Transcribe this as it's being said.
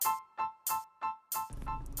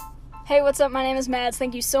Hey, what's up? My name is Mads.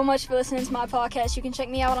 Thank you so much for listening to my podcast. You can check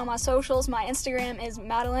me out on my socials. My Instagram is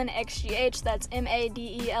MadeleineXGH. That's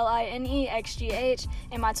MadeleineXGH.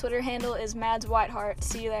 And my Twitter handle is Mads Whiteheart.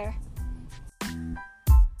 See you there.